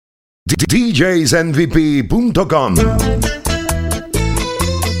DJsNVP.com.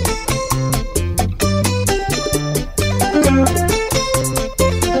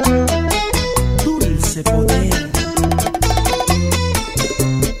 Dulce poder.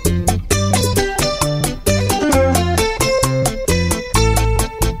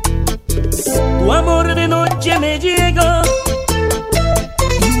 Tu amor de noche me llegó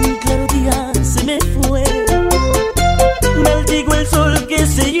y un claro día se me fue. Maldigo el sol que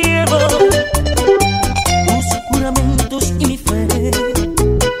se llevó tus juramentos y mi fe.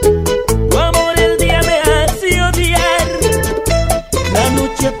 Tu amor el día me hace odiar, la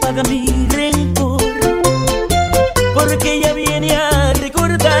noche apaga mi rencor, porque ella viene a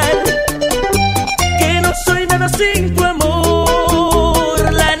recordar que no soy nada sin tu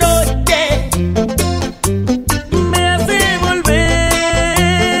amor. La noche me hace volver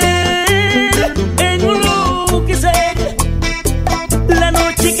enloquecer, la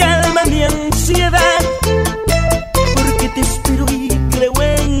noche calma mi ansiedad, porque te espero y creo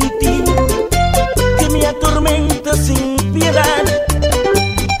en ti, que me atormenta sin piedad,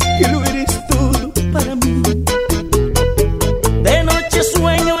 que lo eres todo para mí. De noche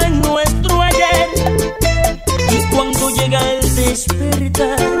sueño en nuestro ayer, y cuando llega el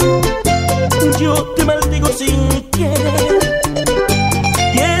despertar, yo te maldigo sin querer,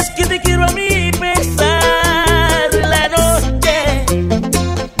 y es que te quiero a mi pesar. La noche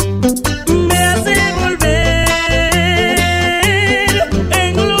me hace volver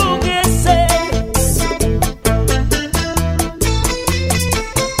enloquecer.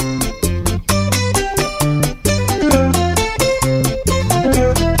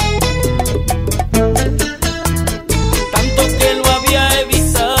 Tanto que lo había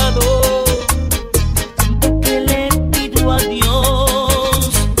evitado, tanto que le pido a Dios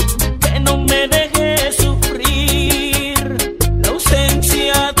que no me deje sufrir la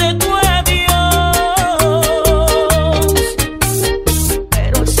ausencia de tu adiós.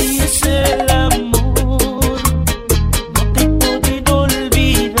 Pero así es el amor, no te he podido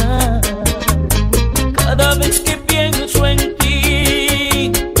olvidar. Cada vez que pienso en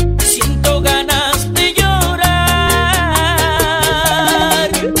ti, siento ganas de llorar.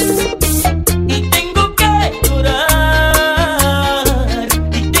 Y tengo que llorar,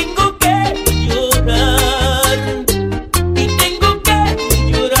 y tengo que llorar, y tengo que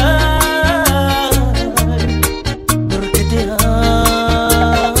llorar, porque te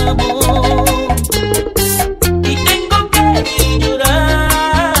amo. Y tengo que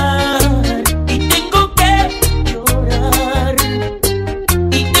llorar, y tengo que llorar,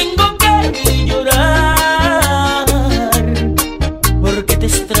 y tengo que llorar, porque te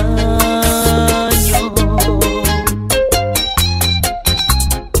extraño.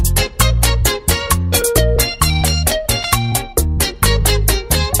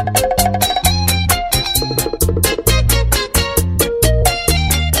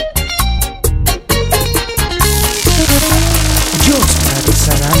 Yoskar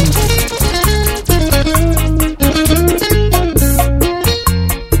Sarante.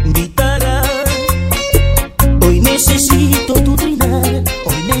 Guitarra, hoy necesito tu trinar,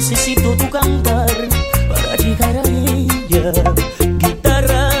 hoy necesito tu cantar para llegar a ella.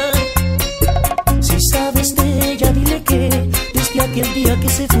 Guitarra, si sabes de ella, dile que desde aquel día que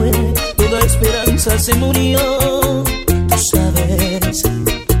se fue, toda esperanza se murió. Tú sabes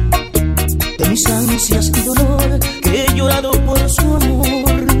de mis ansias y dolor, que he llorado por su amor.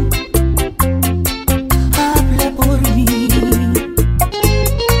 Habla por mí.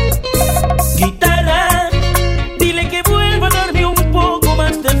 Guitarra, dile que vuelva a darme un poco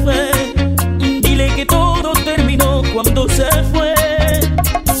más de fe. Dile que todo terminó cuando se fue.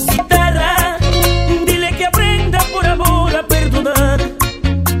 Guitarra, dile que aprenda por amor a perdonar.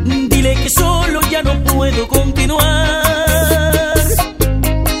 Dile que solo ya no puedo continuar.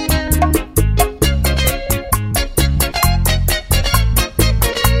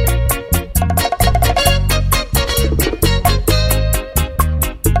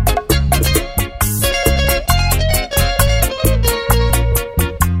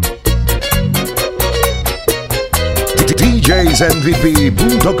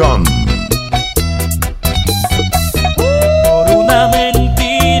 DJsNVP.com. Por una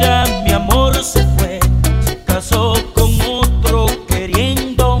mentira mi amor se fue, se casó con otro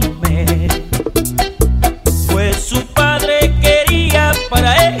queriéndome, pues su padre quería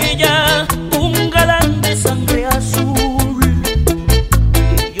para ella un galán de sangre azul,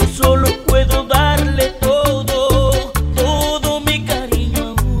 y yo solo puedo darle todo, todo mi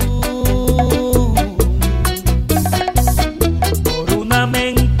cariño aún. Por una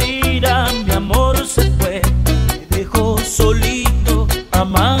mentira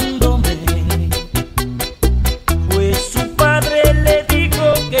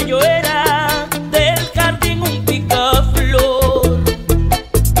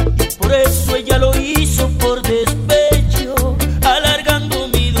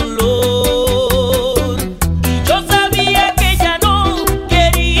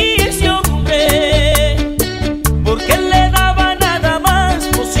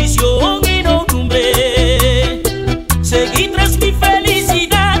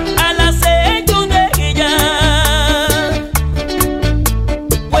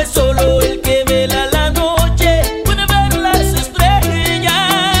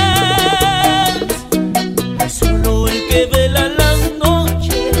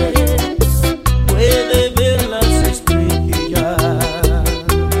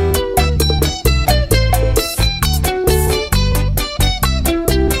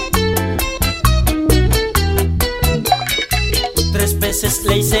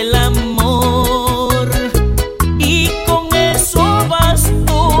el amor y con eso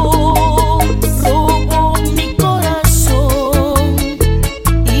bastó. Robó mi corazón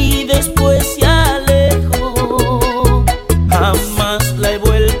y después se alejó. Jamás la he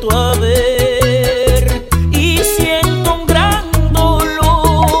vuelto a ver y siento un gran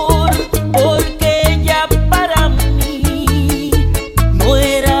dolor, porque ella para mí no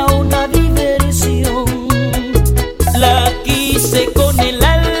era una diversión. La quise con el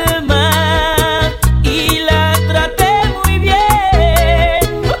alma y la traté muy bien.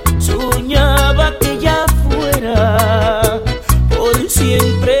 Soñaba que ella fuera por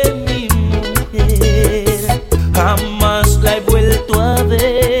siempre mi mujer. Jamás la he vuelto a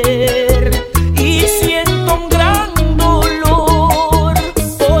ver y siento un gran dolor,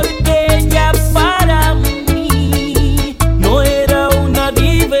 porque ella para mí no era una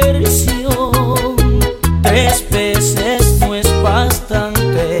diversión. 3 veces no es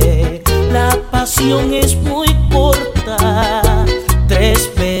bastante, la pasión es muy corta. 3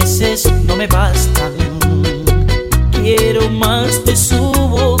 veces no me bastan, quiero más de su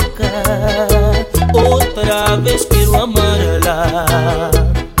boca. Otra vez quiero amarla,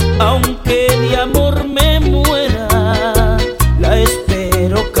 aunque de amor me muera. La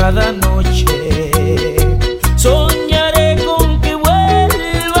espero cada noche, soñaré con que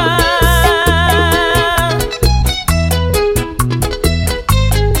vuelva.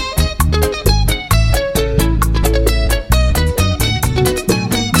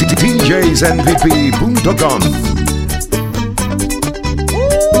 DJsNVP.com.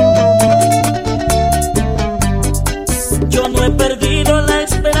 Yo no he perdido la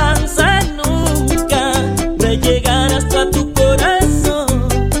esperanza nunca de llegar hasta tu corazón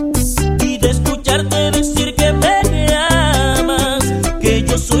y de escucharte decir que me amas, que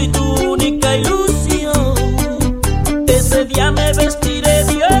yo soy tu única ilusión. Ese día me vestiré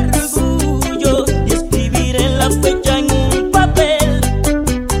de orgullo y escribiré la fecha en un papel.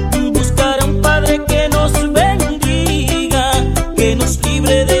 Buscar a un padre que nos bendiga, que nos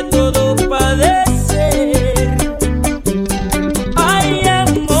libre de todo padecer. Ay,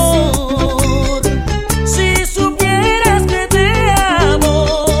 amor, si supieras que te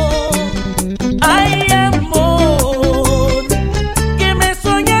amo. Ay, amor, que me he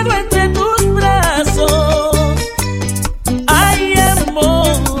soñado entre tus brazos. Ay,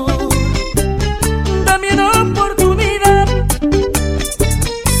 amor, dame una oportunidad.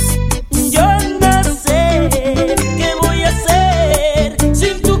 Yo no sé qué voy a hacer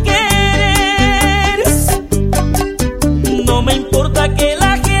sin tu querer. No me importa que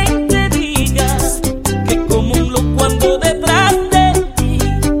la gente diga que como un loco ando detrás de ti.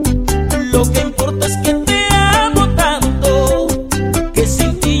 Lo que importa es que te amo tanto, que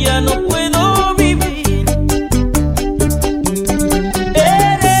sin ti ya no puedo vivir.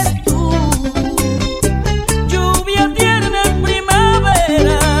 Eres tú, lluvia tierna en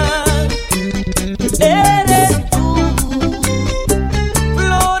primavera. Eres tú,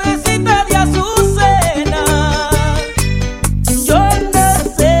 florecita de azucena. Yo no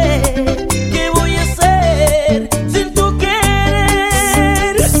sé qué voy a hacer sin tu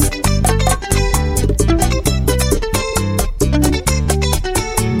querer.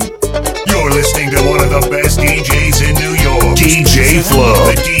 You're listening to one of the best DJs in New York. DJ Flow.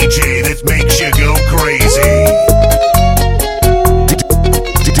 The DJ that makes you go crazy.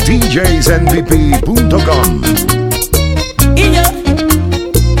 DJsNVP.com. Y yo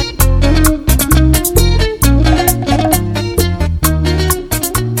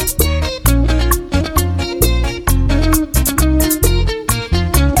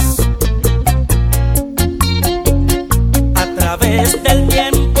a través del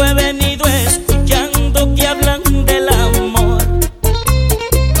tiempo he venido escuchando que hablan del amor.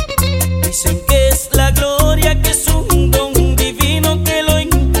 Dicen que es la gloria, que es un don divino que lo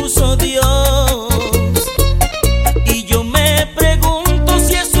impuso Dios.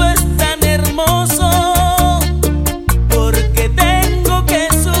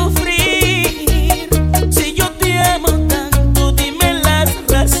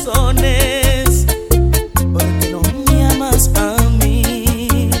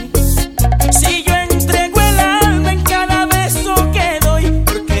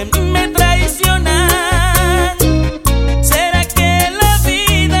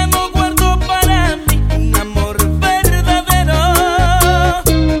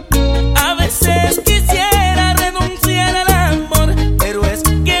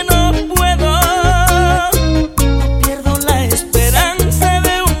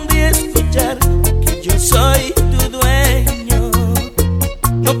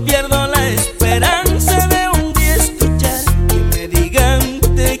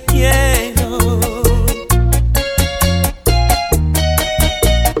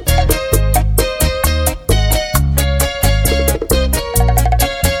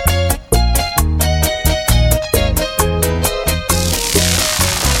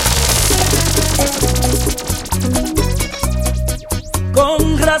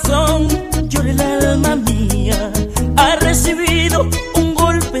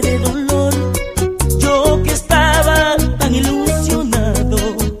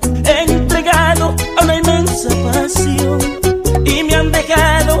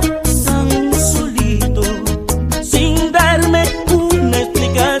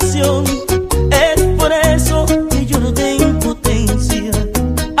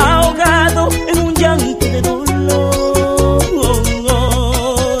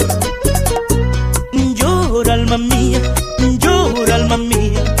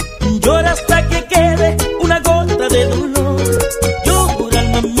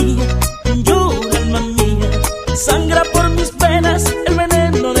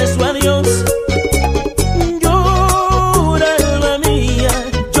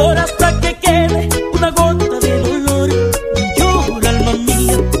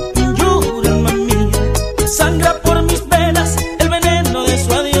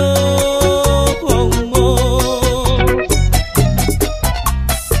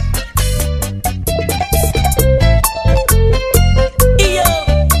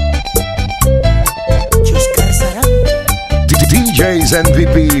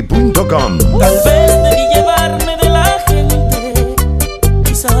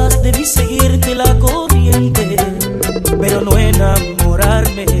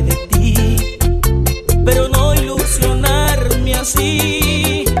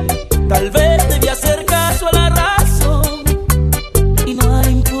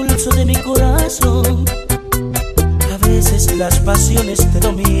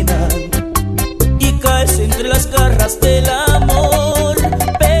 pena y caes entre las garras del amor.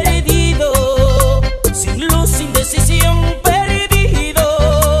 Perdido, sin luz, sin decisión, perdido,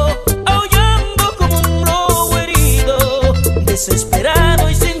 aullando como un lobo herido, desesperado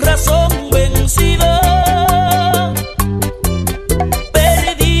y sin razón, vencido.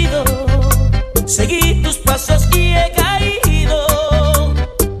 Perdido, seguí tus pasos y he caído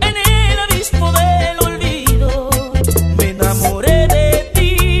en el abismo del olvido. Me enamoré de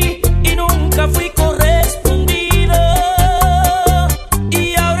ti y nunca fui correspondido,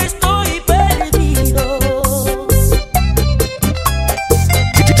 y ahora estoy perdido.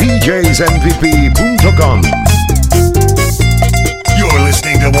 DJsMVP.com. You're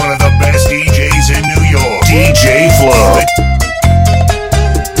listening to one of the best DJs in New York, DJ Flow.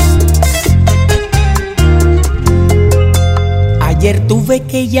 Ayer tuve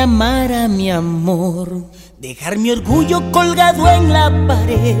que llamar a mi amor, dejar mi orgullo colgado en la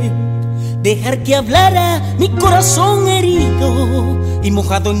pared, dejar que hablara mi corazón herido y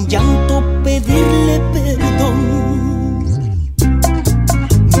mojado en llanto pedirle perdón.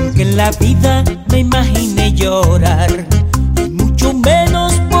 Nunca en la vida me imaginé llorar, y mucho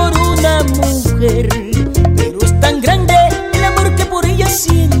menos por una mujer, pero es tan grande el amor que por ella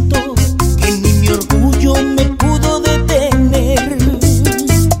siento que ni mi orgullo me pudo detener.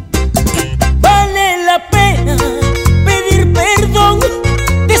 Vale la pena pedir perdón,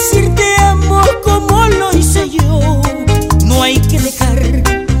 decir te amo como lo hice yo. No hay que dejar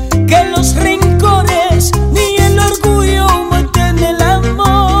que los rencores ni el orgullo maten el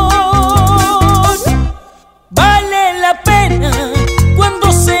amor. Vale la pena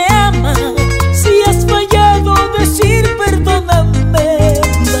cuando se ama, si has fallado decir perdóname.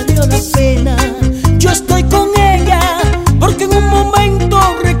 Valió la pena, yo estoy con ella, porque en un momento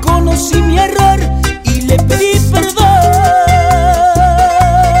reconocí mi error y le pedí perdón.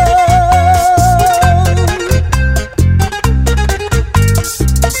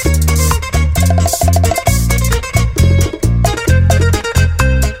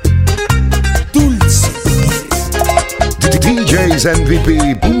 Dulce,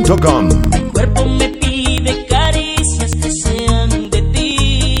 DJsMVP.com. mi cuerpo me pide caricias que sean de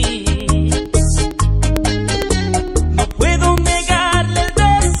ti. No puedo negarle el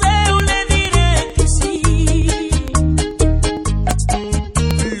deseo, le diré que sí.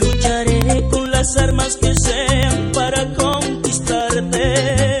 Lucharé con las armas que sean para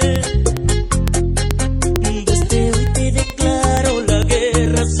conquistarte. Desde hoy te declaro la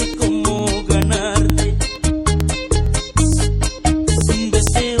guerra, sé cómo ganarte.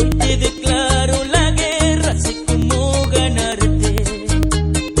 Desde hoy te declaro la guerra, sé cómo ganarte.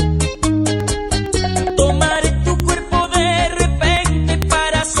 Tomaré tu cuerpo de repente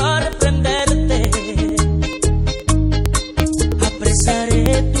para sorprenderte.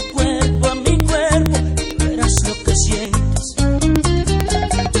 Apresaré tu cuerpo a mi cuerpo y verás lo que sientes.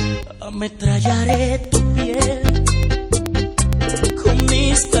 Ametrallaré tu piel con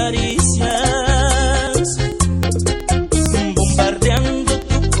mis caricias, bombardeando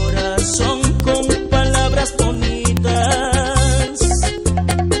tu corazón con palabras bonitas.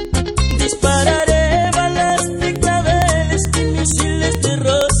 Dispararé balas de claveles y misiles de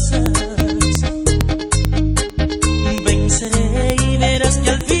rosas. Venceré y verás que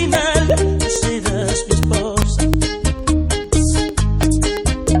al final tú serás mi esposa.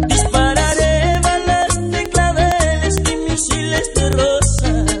 Dispararé balas de claveles y misiles de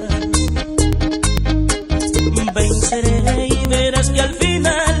rosas. Venceré y verás que al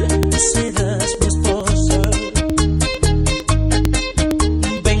final tú serás mi esposa.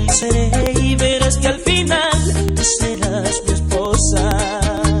 Venceré y verás que al final tú serás mi esposa.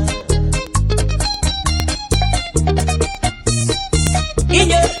 Y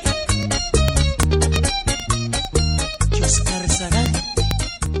yo, Yoskar Sarante.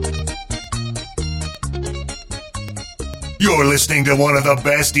 You're listening to one of the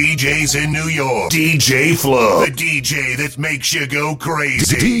best DJs in New York, DJ Flow, the DJ that makes you go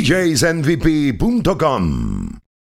crazy. DJsMVP.com.